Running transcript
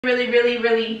Really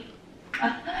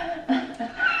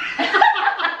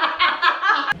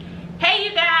Hey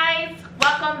you guys,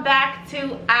 welcome back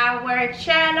to our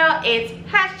channel. It's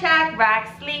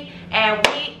 #Roxley and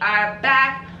we are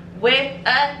back with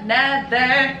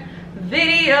another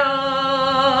video.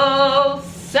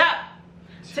 So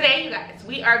today you guys,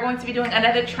 we are going to be doing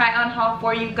another try on haul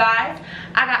for you guys.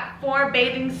 I got 4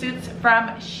 bathing suits from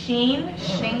Shein,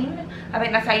 I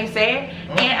think that's how you say it,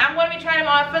 and I'm going to be trying them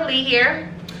on for Lee here.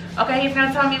 Okay, he's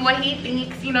gonna tell me what he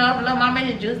thinks, you know, little mama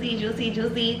is juicy.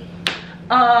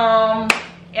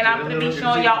 And I'm gonna be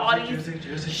showing y'all all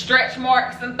these stretch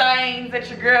marks and things that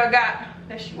your girl got,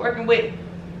 that she working with.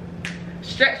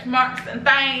 Stretch marks and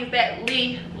things that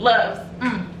Lee loves.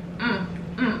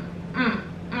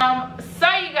 So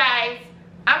you guys,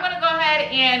 I'm gonna go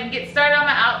ahead and get started on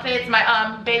my outfits,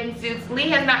 my bathing suits. Lee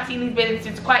has not seen these bathing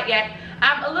suits quite yet.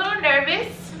 I'm a little nervous.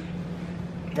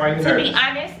 Why are you nervous? To be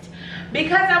honest.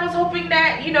 Because I was hoping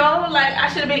that, you know, like I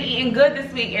should have been eating good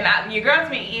this week, and your girl's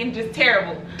been eating just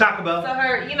terrible. Taco Bell. So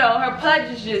her, you know, her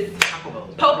pudge is just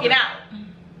poking out.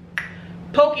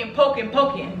 Poking.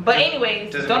 But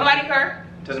anyways, don't nobody care.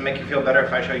 Does it make you feel better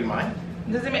if I show you mine?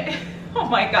 Does it make, oh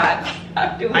my God.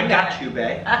 I'm doing I got you,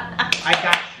 babe. I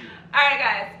got you. Alright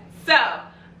guys, so,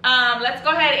 let's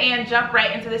go ahead and jump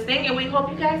right into this thing, and we hope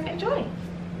you guys enjoy.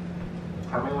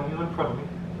 Tell me when you look in front of me.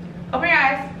 Open your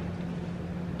eyes.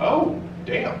 Oh,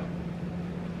 damn.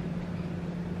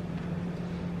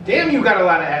 Damn, you got a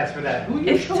lot of ass for that. Who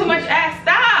you It's too much ass.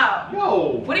 Stop.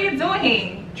 Yo. What are you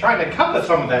doing? Trying to cover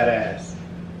some of that ass.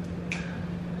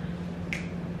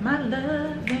 My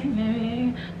love.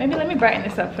 Maybe let me brighten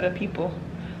this up for the people.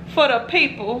 For the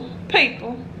people.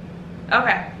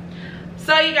 Okay.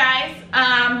 So you guys,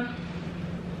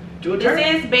 Do a turn.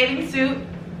 this is bathing suit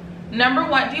number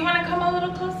 1. Do you want to come a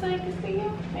little closer so you can see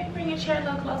you? Maybe bring your chair a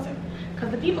little closer,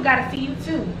 because the people got to see you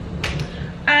too.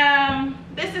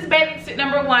 This is bathing suit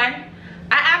number 1. I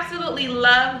absolutely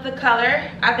love the color.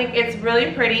 I think it's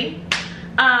really pretty.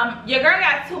 Your girl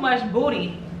got too much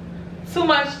booty. Too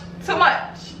much.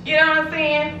 You know what I'm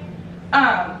saying?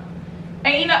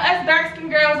 And you know, us dark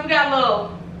skinned girls, we got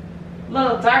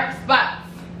little dark spots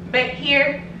back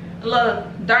here, little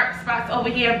dark spots over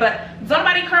here, but don't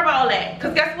nobody curb all that,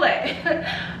 because guess what?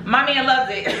 My man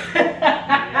loves it.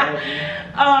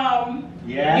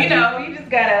 Yeah. You know, you just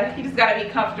gotta be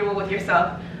comfortable with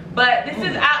yourself. But this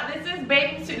is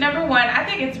bathing suit number 1. I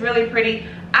think it's really pretty.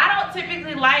 I don't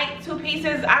typically like 2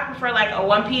 pieces. I prefer like a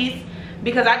 1 piece,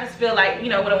 because I just feel like, you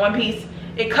know, with a 1 piece,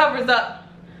 it covers up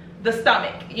the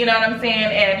stomach. You know what I'm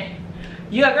saying? And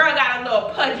your girl got a little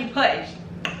pudgy pudge.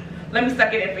 Let me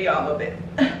suck it in for y'all a little bit.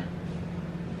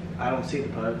 I don't see the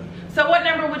pudge. So what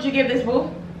number would you give this, boo?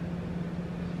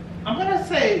 I'm gonna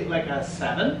say like a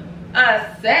 7.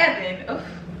 A 7? Oof.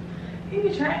 You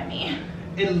be trying me.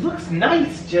 It looks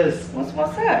nice, just What's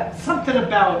up? something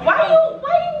about Why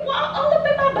you all up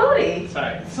in my booty?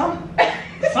 Sorry, something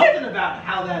about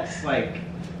how that's like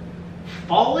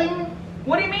falling.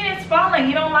 What do you mean it's falling?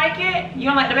 You don't like it? You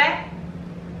don't like the back?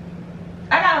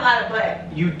 I got a lot of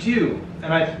butt. You do,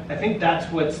 and I think that's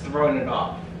what's throwing it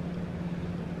off.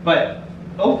 But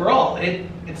overall,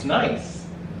 it's nice.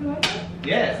 You like it?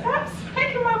 Yeah. Stop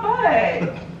smacking my butt.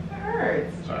 It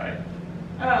hurts. Sorry.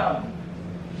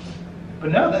 But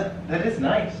no, that is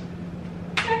nice.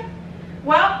 Okay.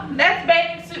 Well, that's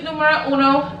bathing suit numero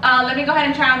 1. Let me go ahead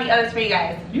and try on the others for you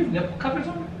guys. You have nipple covers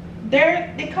on?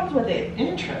 It comes with it.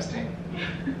 Interesting.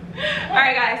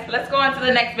 Alright guys, let's go on to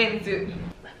the next bathing suit.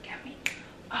 Look at me.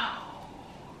 Oh.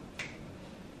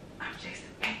 I'm Jason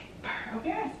Paper.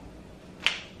 Okay.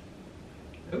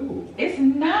 Ooh. It's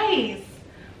nice.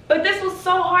 But this was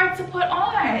so hard to put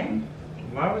on.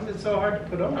 Why was it so hard to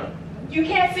put on? You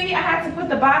can't see, I had to put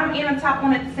the bottom and the top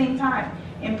on at the same time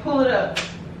and pull it up.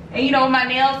 And you know, my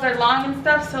nails are long and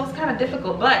stuff, so it's kind of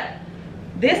difficult. But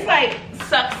this like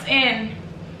sucks in,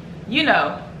 you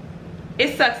know,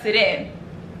 it sucks it in.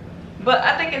 But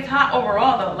I think it's hot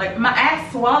overall though. Like my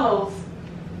ass swallows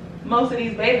most of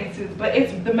these bathing suits, but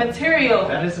it's the material.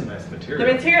 That is a nice material.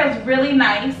 The material is really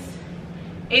nice.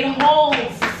 It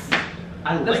holds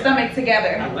the stomach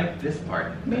together. I like this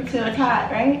part. Me too, it's hot,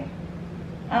 right?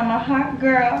 I'm a hot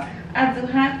girl. I do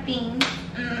hot things.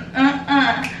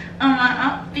 On my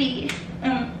outfit.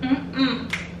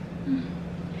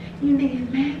 You niggas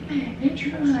mad. You're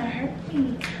trying to hurt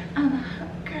me. I'm a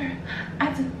hot girl.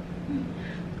 I do.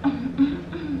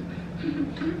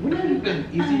 Wouldn't it have been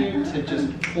easier to just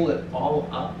pull it all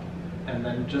up and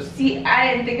then just... See,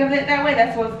 I didn't think of it that way.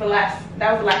 That was the last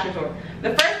resort.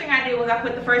 The first thing I did was I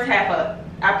put the first half up.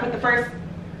 I put the first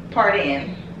part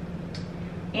in.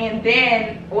 and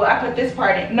then, well, I put this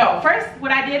part in. No, first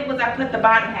what I did was I put the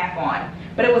bottom half on,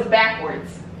 but it was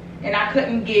backwards. And I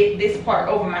couldn't get this part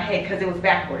over my head because it was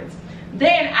backwards.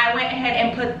 Then I went ahead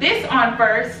and put this on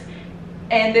first,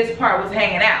 and this part was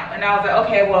hanging out. And I was like,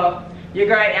 okay, well, your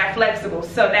girl ain't that flexible.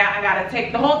 So now I gotta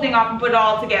take the whole thing off and put it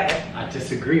all together. I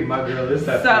disagree, my girl is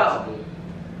that flexible.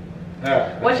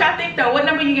 What y'all think though? What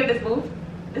number you give this, boo?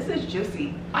 This is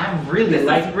juicy. I really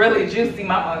like This is really juicy,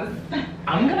 mamas.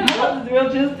 I'm gonna go. This is real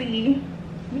juicy.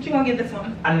 What you gonna give this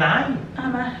one? A 9.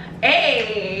 I'm a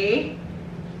A.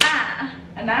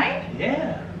 A 9?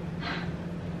 Yeah.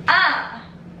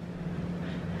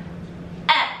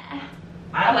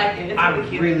 I like it. It's really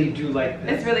cute. I really do like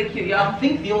this. It's really cute, y'all. I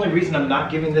think the only reason I'm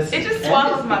not giving this it just is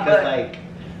swallows my because butt. like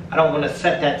I don't want to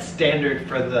set that standard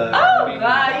for the. Oh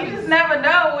God, you just never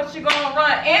know what you're gonna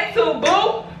run into,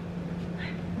 boo.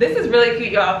 This is really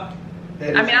cute, y'all.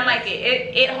 I mean, I like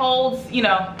it. It holds, you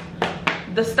know,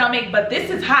 the stomach, but this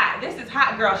is hot. This is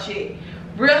hot girl shit.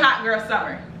 Real hot girl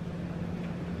summer.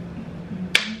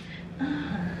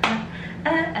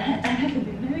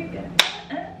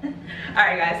 All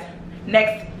right, guys.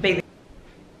 Next baby.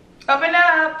 Open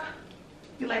up.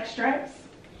 You like stripes?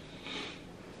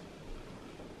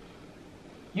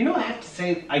 You know, I have to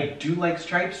say I do like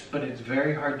stripes, but it's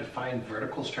very hard to find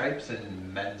vertical stripes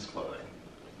in men's clothing.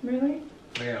 Really?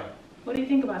 Yeah. What do you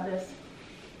think about this?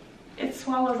 It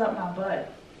swallows up my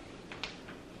butt.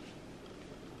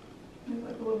 There's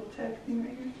like a little tag thing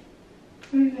right here.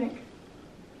 What do you think?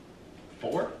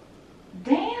 4?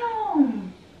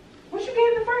 Damn! What you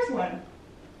gave the first one?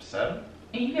 7?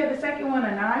 And you gave the second one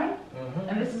a 9? Mm-hmm.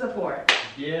 And this is a 4.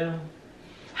 Yeah.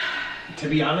 To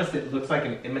be honest, it looks like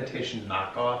an imitation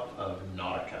knockoff of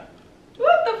Nautica.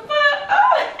 What the fuck?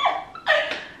 Oh.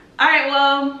 Alright,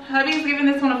 well, hubby's giving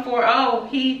this one a 4. Oh,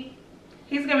 he's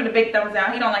giving a big thumbs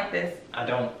down. He don't like this. I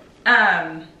don't.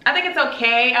 I think it's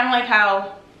okay. I don't like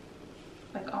how,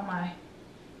 like, all my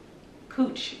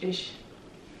cooch is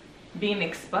being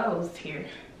exposed here.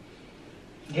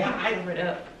 Yeah, I cover it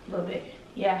up a little bit.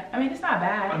 Yeah, I mean, it's not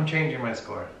bad. I'm changing my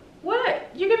score. What?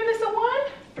 You giving this a 1?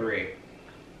 3.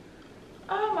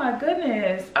 Oh my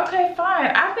goodness. Okay,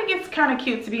 fine. I think it's kind of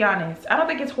cute, to be honest. I don't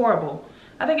think it's horrible.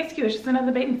 I think it's cute. It's just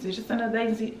another bathing suit. It's just another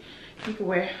bathing suit you could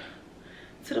wear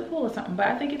to the pool or something. But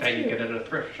I think it's cute. You get it at a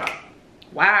thrift shop.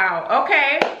 Wow.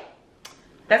 Okay.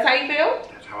 That's how you feel?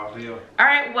 That's how I feel. All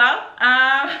right. Well,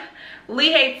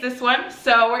 Lee hates this one,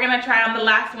 so we're gonna try on the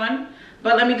last one.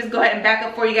 But let me just go ahead and back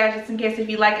up for you guys, just in case if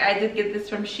you like. I did get this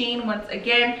from Shein once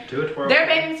again. Do it for their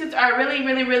bathing suits are really,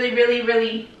 really, really, really,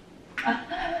 really.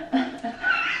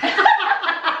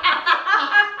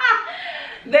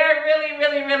 They're really,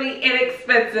 really, really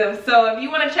inexpensive. So if you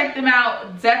want to check them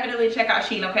out, definitely check out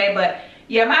Shein, okay? But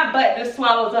yeah, my butt just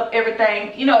swallows up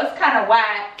everything. You know, it's kind of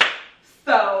wide.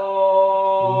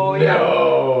 So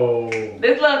no. Yeah.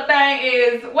 This little thing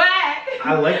is wide.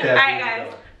 I like that. All right,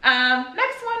 guys.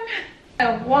 Next one.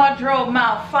 A wardrobe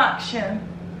malfunction.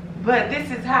 But this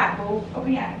is hot, boo.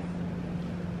 Open your eyes.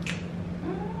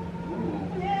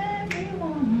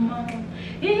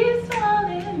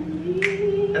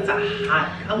 That's a hot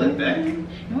color, Beck.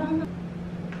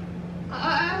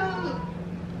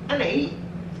 An 8.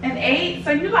 An 8?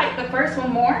 So you like the first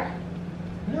one more?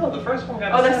 No, the first one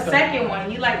got a 7. The second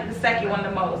one. You like the second one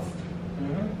the most.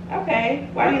 Mm-hmm. Okay.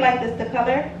 Why do you like this? The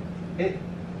color?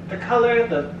 The color,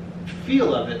 the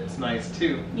feel of it's nice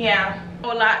too. Yeah. A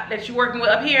lot that you're working with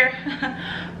up here.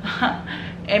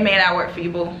 It may not work for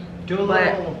you, boo. Do a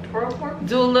little twirl for me.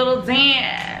 Do a little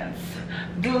dance.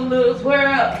 Do a little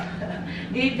twirl.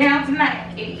 Get down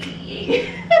tonight. Get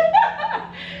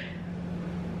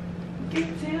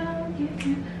down, get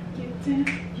down, get down,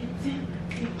 get down,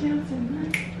 get down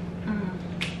tonight.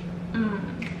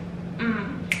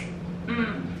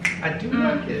 I do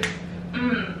like it.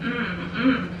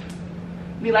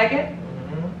 You like it?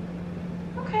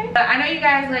 Okay. I know you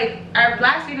guys, like, our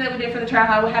last video that we did for the trial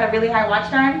haul, we had a really high watch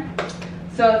time.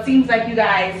 So it seems like you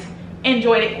guys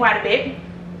enjoyed it quite a bit.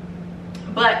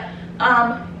 But,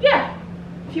 yeah.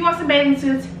 If you want some bathing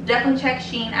suits, definitely check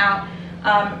Shein out.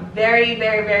 Very,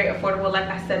 very, very affordable, like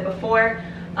I said before.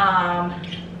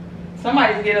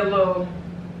 Somebody's getting a little,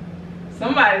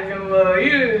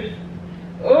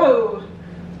 ooh.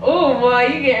 Ooh, boy,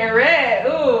 you getting red.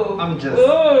 Ooh. I'm just.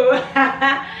 Ooh.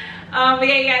 But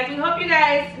yeah, guys, we hope you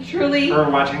guys truly for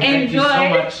watching. enjoyed.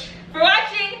 Thank you so much for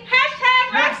watching.